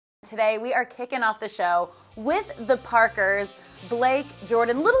Today we are kicking off the show with the Parkers. Blake,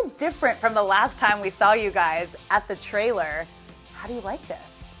 Jordan, a little different from the last time we saw you guys at the trailer. How do you like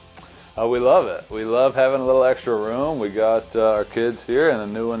this? We love it. We love having a little extra room. We got our kids here and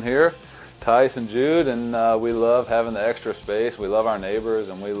a new one here, Tice and Jude, and we love having the extra space. We love our neighbors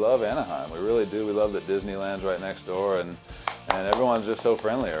and we love Anaheim. We really do. We love that Disneyland's right next door and everyone's just so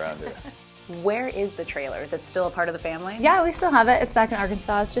friendly around here. Where is the trailer? Is it still a part of the family? Yeah, we still have it. It's back in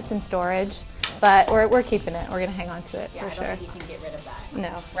Arkansas. It's just in storage, but we're keeping it. We're gonna hang on to it for sure. I don't think you can get rid of that.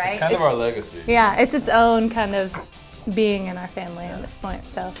 No. Right? It's kind of our legacy. Yeah, it's its own kind of being in our family at this point.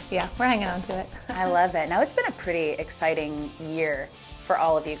 So yeah, we're hanging on to it. I love it. Now it's been a pretty exciting year for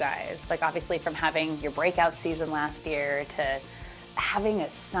all of you guys. Like obviously from having your breakout season last year to having a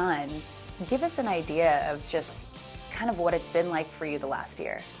son. Give us an idea of just kind of what it's been like for you the last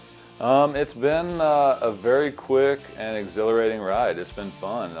year. It's been a very quick and exhilarating ride. It's been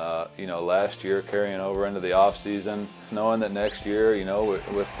fun. You know, last year carrying over into the off season, knowing that next year, you know,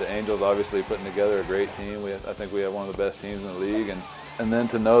 with the Angels obviously putting together a great team. I think we have one of the best teams in the league, and then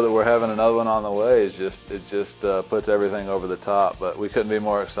to know that we're having another one on the way is it just puts everything over the top. But we couldn't be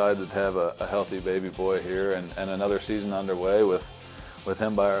more excited to have a healthy baby boy here and another season underway with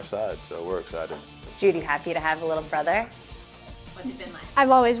him by our side. So we're excited. Jude, you happy to have a little brother? What's it been like? I've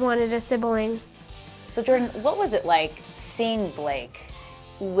always wanted a sibling. So Jordan, what was it like seeing Blake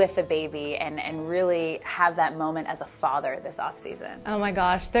with a baby and really have that moment as a father this off season? Oh my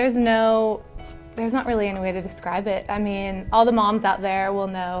gosh, there's not really any way to describe it. I mean, all the moms out there will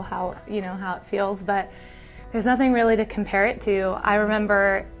know how it feels, but there's nothing really to compare it to. I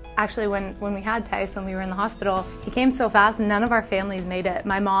remember actually when we had Tice, when we were in the hospital, he came so fast and none of our families made it.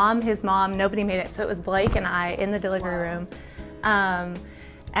 My mom, his mom, nobody made it. So it was Blake and I in the delivery room.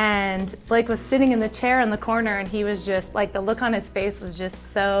 And Blake was sitting in the chair in the corner and he was just like, the look on his face was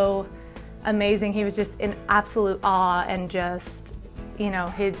just so amazing. He was just in absolute awe and just, you know,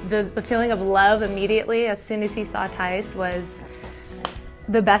 the feeling of love immediately as soon as he saw Tice was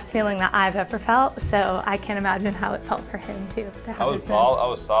the best feeling that I've ever felt. So I can't imagine how it felt for him too. To have I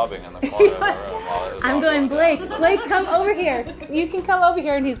was sobbing in the corner of the room while it was I'm going, Blake, come over here. You can come over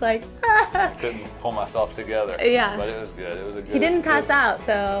here. And he's like, I couldn't pull myself together. Yeah. But it was good. It was a good. He didn't pass out,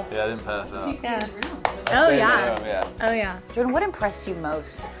 so. Yeah, I didn't pass out. You stayed in the room. Oh Stayed in yeah. the room, yeah. Oh yeah. Jordan, what impressed you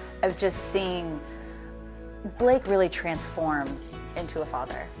most of just seeing Blake really transform into a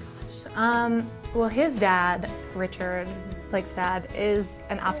father? Well, his dad, Richard, Blake's dad, is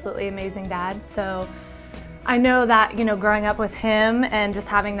an absolutely amazing dad. So I know that, you know, growing up with him and just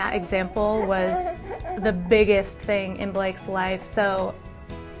having that example was the biggest thing in Blake's life. So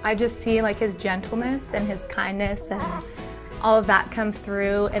I just see like his gentleness and his kindness and all of that come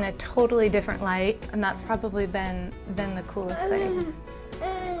through in a totally different light. And that's probably been the coolest thing,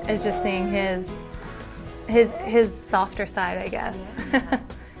 is just seeing his softer side, I guess.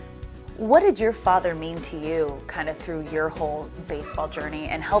 What did your father mean to you kind of through your whole baseball journey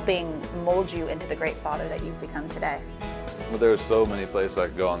and helping mold you into the great father that you've become today? Well, there's so many places I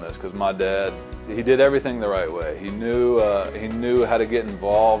could go on this because my dad, he did everything the right way. He knew how to get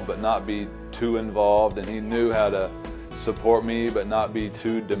involved but not be too involved, and he knew how to support me but not be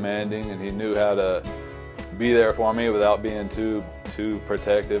too demanding, and he knew how to be there for me without being too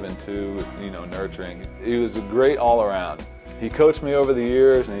protective and too, you know, nurturing. He was great all around. He coached me over the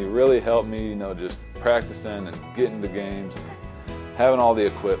years and he really helped me, you know, just practicing and getting to games and having all the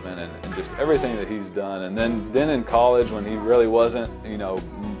equipment and just everything that he's done. And then in college, when he really wasn't, you know,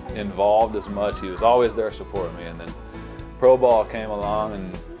 involved as much, he was always there supporting me. And then pro ball came along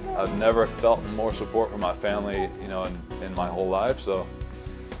and I've never felt more support from my family, you know, in my whole life. So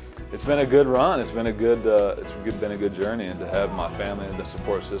it's been a good run. It's been a good journey, and to have my family and the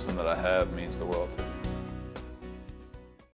support system that I have means the world to me.